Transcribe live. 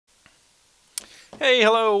Hey,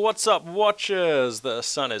 hello, what's up, watchers? The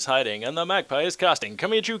sun is hiding and the magpie is casting.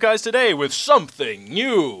 Coming at you guys today with something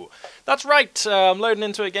new. That's right, I'm loading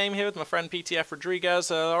into a game here with my friend PTF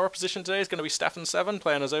Rodrigues. Our opposition today is going to be Stefan7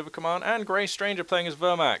 playing as Overcommand and Grey Stranger playing as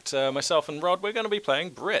Vermact. Myself and Rod, we're going to be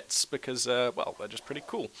playing Brits because, well, they're just pretty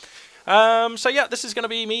cool. So yeah, this is going to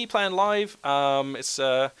be me playing live.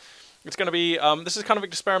 It's going to be, this is kind of an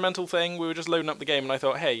experimental thing. We were just loading up the game and I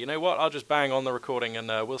thought, hey, you know what, I'll just bang on the recording and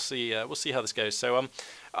we'll see how this goes. So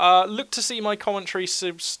look to see my commentary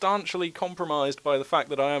substantially compromised by the fact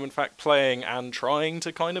that I am in fact playing and trying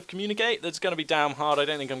to kind of communicate. That's going to be damn hard. I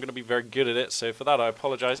don't think I'm going to be very good at it, so for that I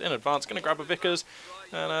apologise in advance. Going to grab a Vickers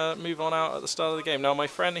and move on out at the start of the game. Now my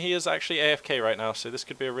friend, he is actually AFK right now, so this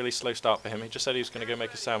could be a really slow start for him. He just said he was going to go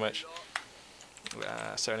make a sandwich.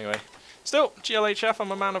 So anyway. Still, GLHF,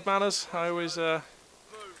 I'm a man of manners. I always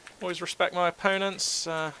respect my opponents.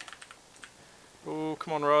 Oh,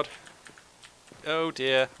 come on, Rod. Oh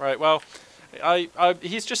dear. Right, well,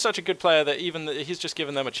 he's just such a good player that he's just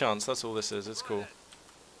given them a chance. That's all this is. It's cool.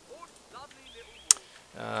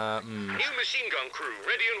 New machine gun crew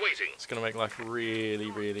ready and waiting. It's going to make life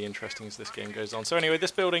really, really interesting as this game goes on. So anyway,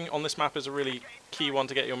 this building on this map is a really key one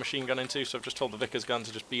to get your machine gun into, so I've just told the Vickers gun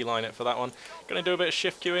to just beeline it for that one. Going to do a bit of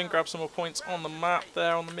shift queuing, grab some more points on the map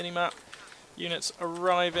there, on the mini-map. Units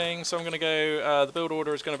arriving, so I'm going to go, the build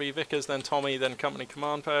order is going to be Vickers, then Tommy, then company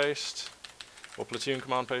command post. Or platoon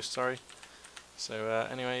command post, sorry. So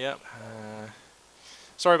anyway, yep.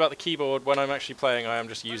 Sorry about the keyboard. When I'm actually playing, I am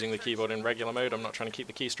just using the keyboard in regular mode. I'm not trying to keep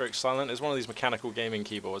the keystrokes silent. It's one of these mechanical gaming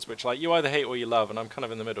keyboards, which like you either hate or you love, and I'm kind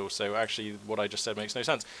of in the middle, so actually what I just said makes no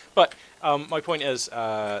sense. But my point is,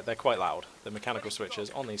 they're quite loud. The mechanical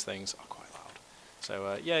switches on these things are quite loud.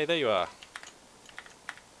 So yeah, there you are.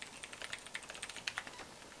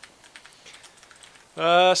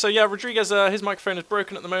 So yeah, Rodrigues, his microphone is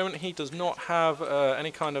broken at the moment. He does not have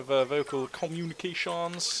any kind of vocal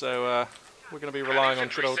communications, so we're going to be relying on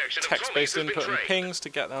good old text-based input and pings to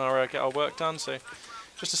get our work done. So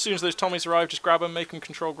just as soon as those Tommies arrive, just grab them, make them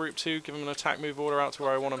control group 2, give them an attack move order out to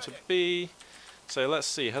where I want them to be. So let's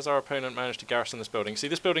see, has our opponent managed to garrison this building? See,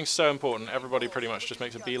 this building's so important, everybody pretty much just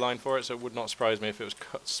makes a beeline for it, so it would not surprise me if it was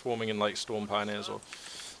swarming in like Storm Pioneers or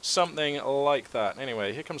something like that.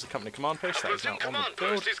 Anyway, here comes the company command post. That is now on the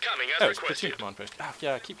build. Oh, it's platoon command post. Ah,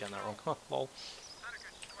 yeah, I keep getting that wrong. Huh, lol.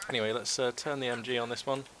 Anyway, let's turn the MG on this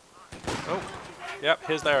one. Oh, yep,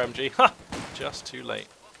 here's their MG. Ha! Just too late.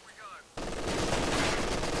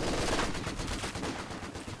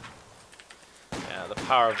 Yeah, the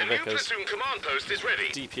power of the Vickers.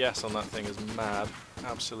 DPS on that thing is mad.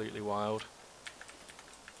 Absolutely wild.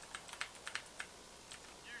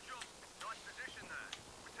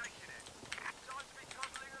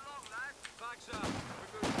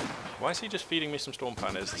 Why is he just feeding me some Storm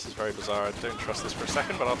Pioneers? This is very bizarre. I don't trust this for a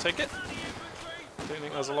second, but I'll take it. I don't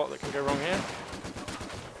think there's a lot that can go wrong here.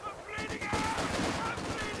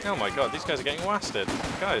 Oh my god, these guys are getting wasted.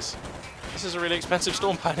 Guys, this is a really expensive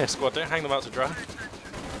Storm Pioneer squad. Don't hang them out to dry.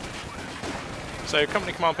 So,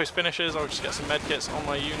 company command post finishes. I'll just get some medkits on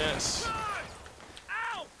my units.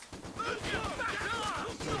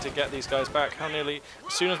 Need to get these guys back. How nearly...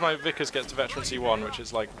 As soon as my Vickers gets to Veteran C1, which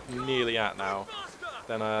is like nearly at now,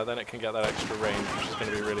 then it can get that extra range, which is going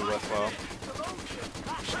to be really worthwhile.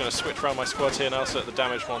 Just going to switch around my squad here now so that the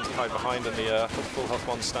damaged ones hide behind and the full health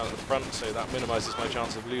ones stand at the front, so that minimises my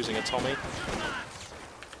chance of losing a Tommy.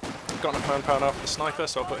 Got enough manpower now for the sniper,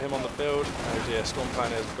 so I'll put him on the build. Oh dear, Storm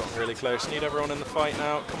Pioneers have gotten really close. Need everyone in the fight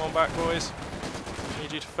now. Come on back, boys.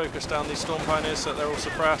 Need you to focus down these Storm Pioneers so that they're all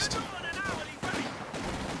suppressed.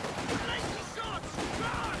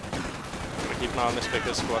 Gotta keep an eye on this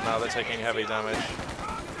Vickers squad now, they're taking heavy damage.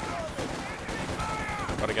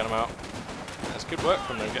 Gotta get them out. That's good work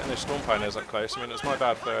from them, getting those Storm Pioneers up close. I mean, it's my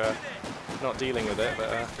bad for not dealing with it, but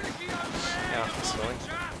yeah, that's annoying.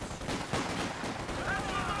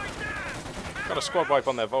 Got a squad wipe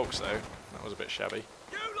on their Volks though. That was a bit shabby.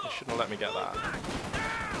 They shouldn't have let me get that.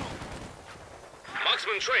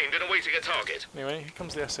 Marksman trained and awaiting a target. Anyway, here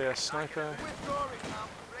comes the SAS sniper.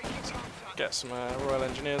 Get some Royal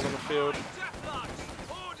Engineers on the field.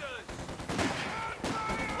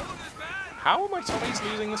 How are my Tommies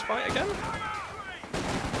losing this fight again?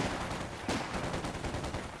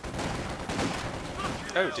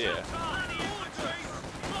 Oh dear.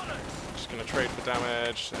 Just going to trade for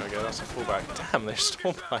damage. There we go, that's a fullback. Damn, those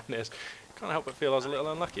Storm Pioneers. Can't help but feel I was a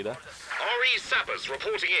little unlucky there. RE Sappers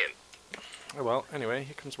reporting in. Oh well, anyway,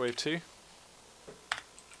 here comes wave 2.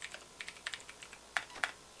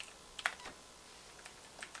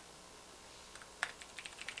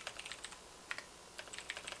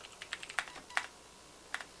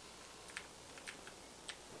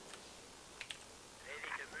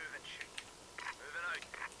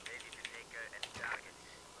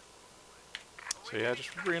 So yeah, just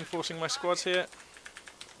reinforcing my squads here.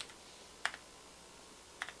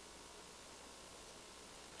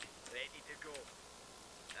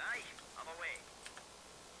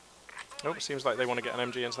 Oh, it seems like they want to get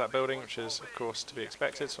an MG into that building, which is, of course, to be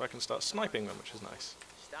expected, so I can start sniping them, which is nice.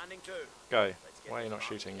 Go. Why are you not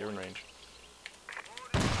shooting? You're in range.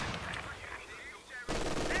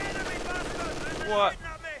 What?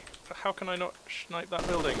 How can I not snipe that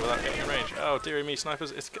building without getting in range? Oh, dearie me,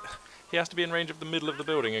 snipers. He has to be in range of the middle of the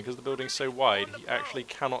building, and because the building's so wide, he actually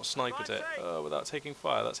cannot snipe at it without taking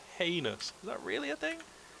fire. That's heinous. Is that really a thing?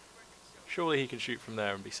 Surely he can shoot from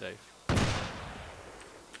there and be safe.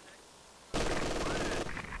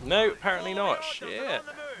 No, apparently not. Shit.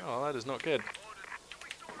 Oh, that is not good.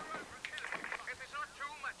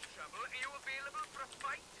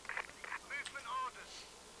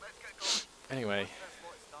 Anyway.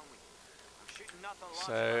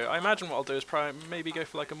 So, I imagine what I'll do is maybe go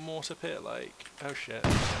for like a mortar pit, like... Oh shit.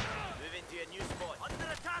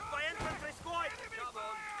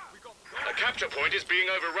 A capture point is being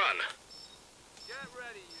overrun. Get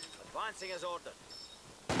ready, you. Advancing as ordered.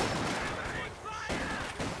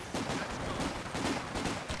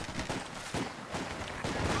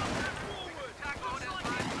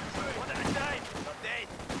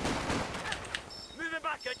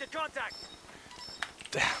 Contact.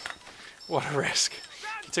 Damn, what a risk.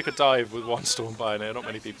 He took a dive with one storm pioneer, not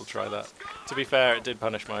many people try that. To be fair, it did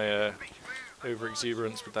punish my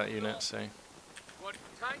over-exuberance with that unit, so...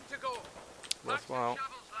 worthwhile.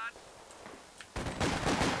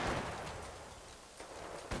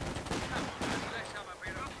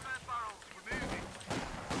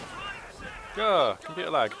 Ah,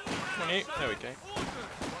 computer lag. Come on you, there we go.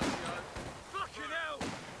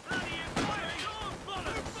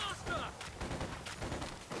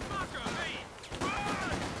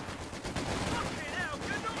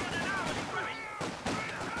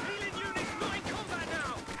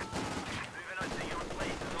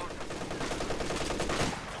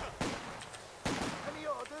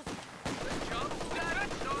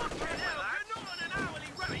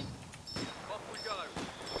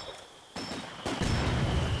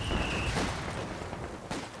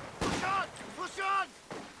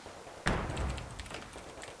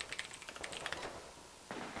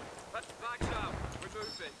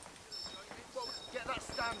 Get that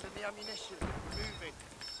stand and the ammunition. Moving.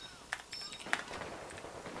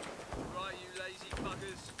 Right, you lazy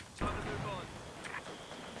buggers. Time to move on.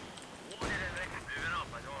 Moving up,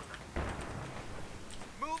 as ordered.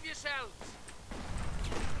 Move yourselves.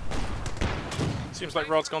 Seems like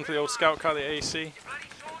Rod's gone for the old scout car, the AC.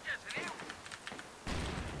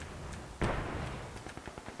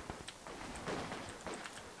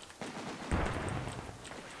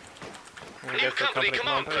 New company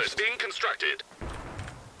command post being constructed.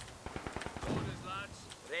 Orders, lads.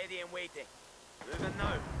 Ready and waiting. Moving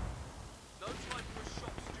now. No time for a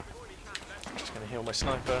shot, stupid boy. I'm just going to heal my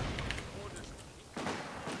sniper. Orders.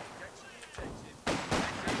 Get to the objective.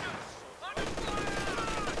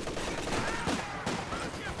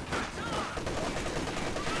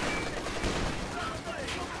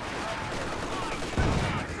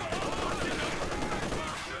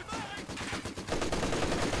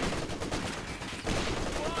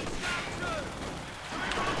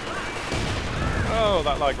 Oh,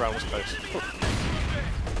 that lag round was close.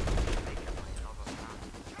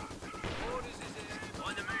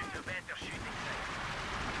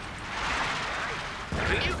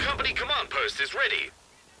 The new company command post is ready.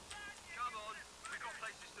 Come on, we've got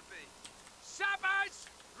places to be. Sabbers,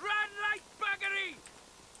 run like buggery!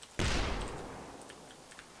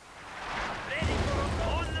 Ready for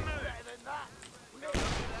on the move.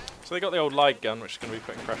 So they got the old light gun, which is going to be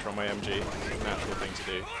putting pressure on my MG. It's a natural thing to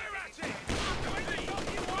do.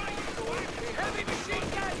 Heavy machine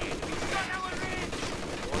gun! He's on our range!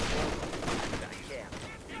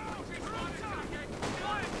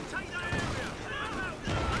 Take that area!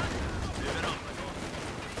 Moving up.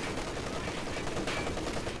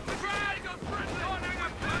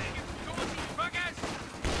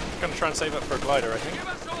 Going to try and save up for a glider, I think. Give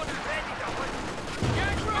us orders! Ready, Dublin!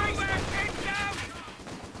 Get right where it came down!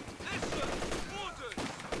 Listen! Orders!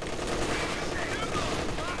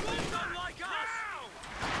 Well done like us!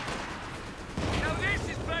 Now this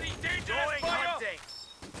is bloody dangerous fire!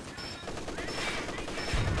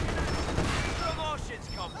 Promotions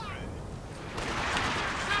come through!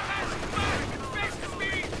 Sappers, back! Best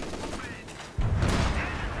speed!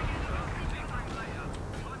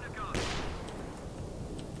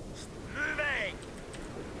 Moving!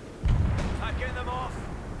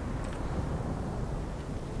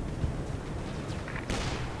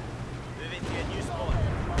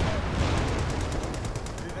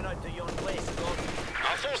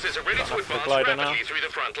 to Enough for the advance glider rapidly now. through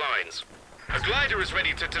the front lines. A glider is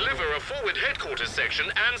ready to deliver a forward headquarters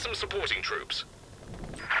section and some supporting troops.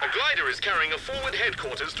 A glider is carrying a forward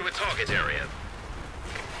headquarters to a target area.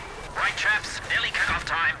 Right, chaps, nearly cut-off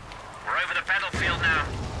time. We're over the battlefield now.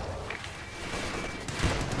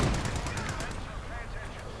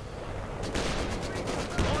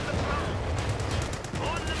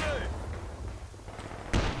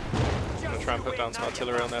 I'm going to try and put down some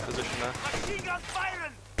artillery on their position there. Machine gun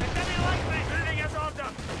firing! And then he like me! Moving as order!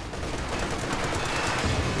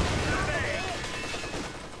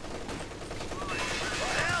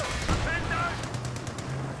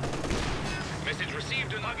 Message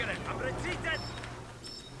received and... I'm retreating!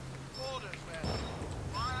 Orders, men.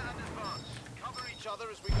 Fire and advance. Cover each other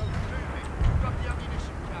as we go through. Grab the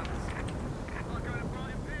ammunition cans.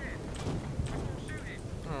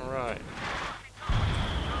 Alright.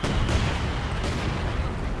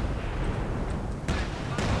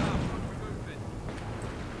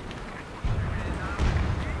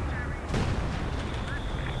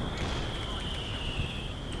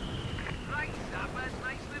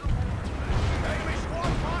 Enemy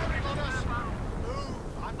squad firing on us. Move.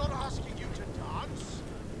 I'm not asking you to dance.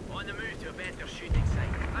 On the move to a better shooting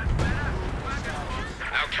site.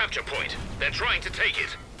 Our capture point. They're trying to take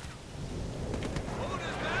it.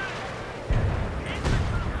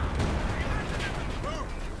 Move.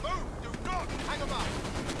 Move. Do not hang about.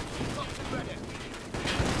 Locked and ready.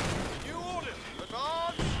 New orders.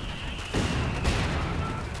 Advance.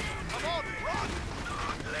 Come on, run.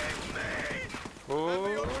 Oh,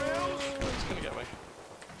 it's going to get me.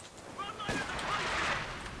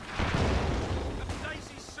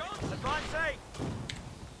 Advancing!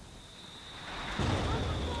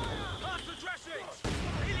 Pass the dressings!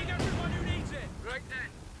 Healing everyone who needs it! Right then,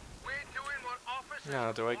 we're doing what officer...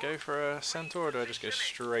 Now, do I go for a centaur or do I just go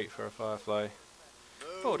straight for a firefly?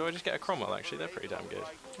 Oh, do I just get a Cromwell actually? They're pretty damn good.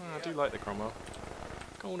 Oh, I do like the Cromwell.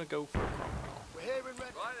 Gonna go for a Cromwell. We're here and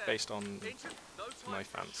ready. Based on my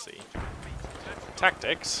fancy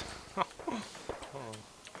tactics. Oh,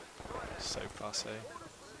 so passe.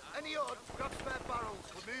 Any odds? Grab spare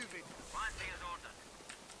barrels. We're moving.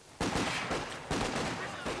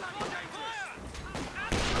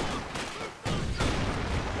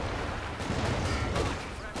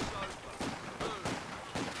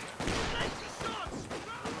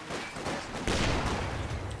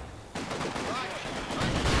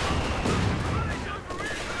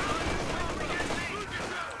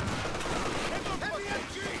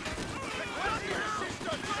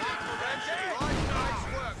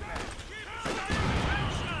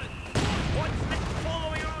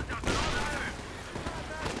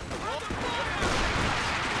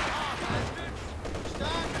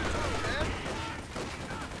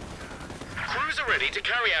 Crews are ready to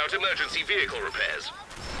carry out emergency vehicle repairs.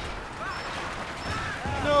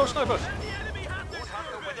 No, sniper! What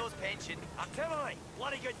happened with those pension? Artillery!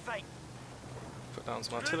 Bloody good fight! Put down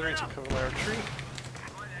some artillery to cover my retreat.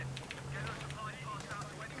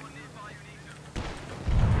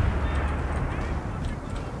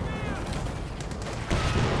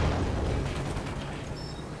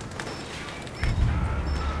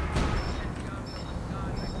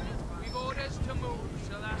 We've orders to move,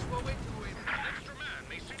 so that's what we're doing. Extra man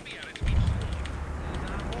may soon be added to each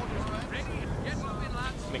Ready? Get moving,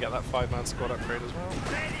 lads. Let me get that 5-man squad upgrade as well.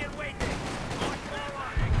 Ready and waiting! On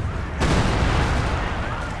forward!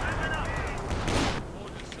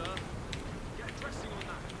 Orders, sir. Get dressing on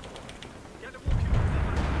that. Get the walking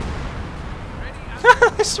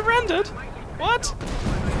on. I surrendered! What?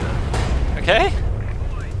 Okay.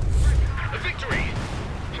 A victory!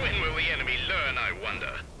 When will the enemy learn, I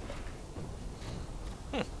wonder?